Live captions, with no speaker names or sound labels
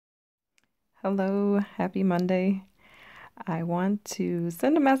Hello, happy Monday. I want to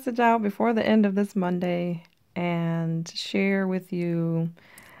send a message out before the end of this Monday and share with you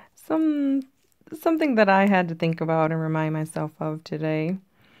some something that I had to think about and remind myself of today.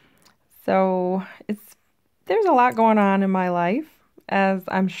 So, there's a lot going on in my life, as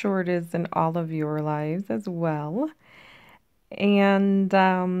I'm sure it is in all of your lives as well. And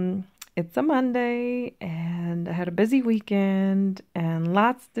it's a Monday, and I had a busy weekend and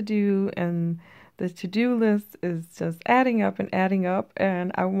lots to do, and the to-do list is just adding up and adding up,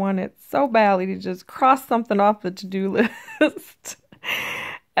 and I want it so badly to just cross something off the to-do list.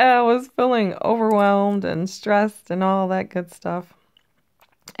 I was feeling overwhelmed and stressed and all that good stuff.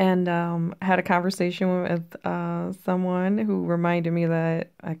 And I had a conversation with someone who reminded me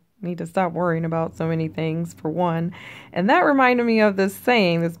that I need to stop worrying about so many things, for one. And that reminded me of this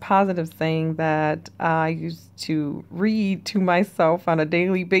saying, this positive saying that I used to read to myself on a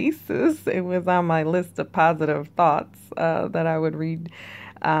daily basis. It was on my list of positive thoughts that I would read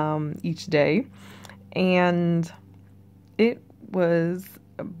each day. And it was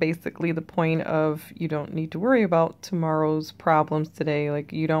basically the point of you don't need to worry about tomorrow's problems today.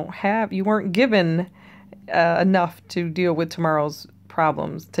 Like you weren't given enough to deal with tomorrow's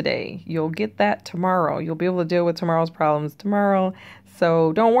problems today. You'll get that tomorrow. You'll be able to deal with tomorrow's problems tomorrow.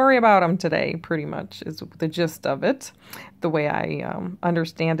 So don't worry about them today, pretty much is the gist of it, the way I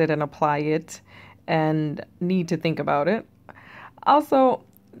understand it and apply it and need to think about it. Also,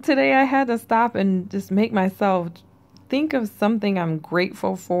 today I had to stop and just make myself think of something I'm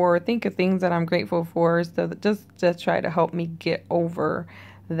grateful for, think of things that I'm grateful for, so that just to try to help me get over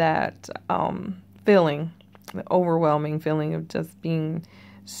that feeling, the overwhelming feeling of just being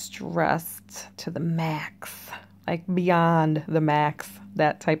stressed to the max, like beyond the max,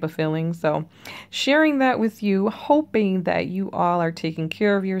 that type of feeling. So sharing that with you, hoping that you all are taking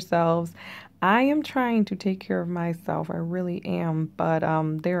care of yourselves. I am trying to take care of myself. I really am. But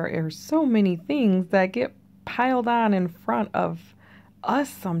there are so many things that get piled on in front of us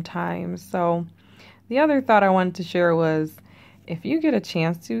sometimes. So the other thought I wanted to share was, if you get a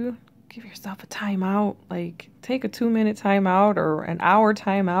chance to, give yourself a timeout. Like, take a 2-minute timeout or an hour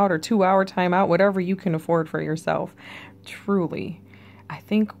timeout or 2-hour timeout, whatever you can afford for yourself. Truly, I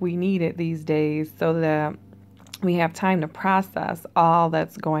think we need it these days so that we have time to process all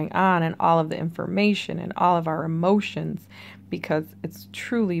that's going on and all of the information and all of our emotions, because it's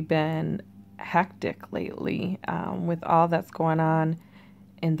truly been hectic lately, with all that's going on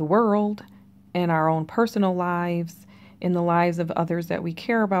in the world, in our own personal lives, in the lives of others that we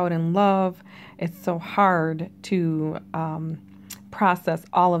care about and love. It's so hard to process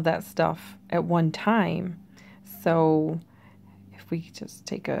all of that stuff at one time. So if we just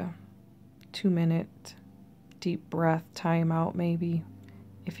take a 2-minute deep breath time out, maybe,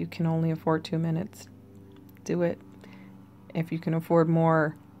 if you can only afford 2 minutes, do it. If you can afford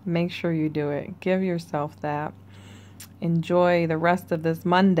more, make sure you do it. Give yourself that. Enjoy the rest of this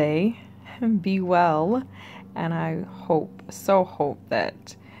Monday. Be well. And I so hope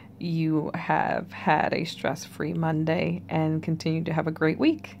that you have had a stress-free Monday and continue to have a great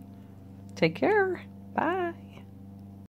week. Take care. Bye.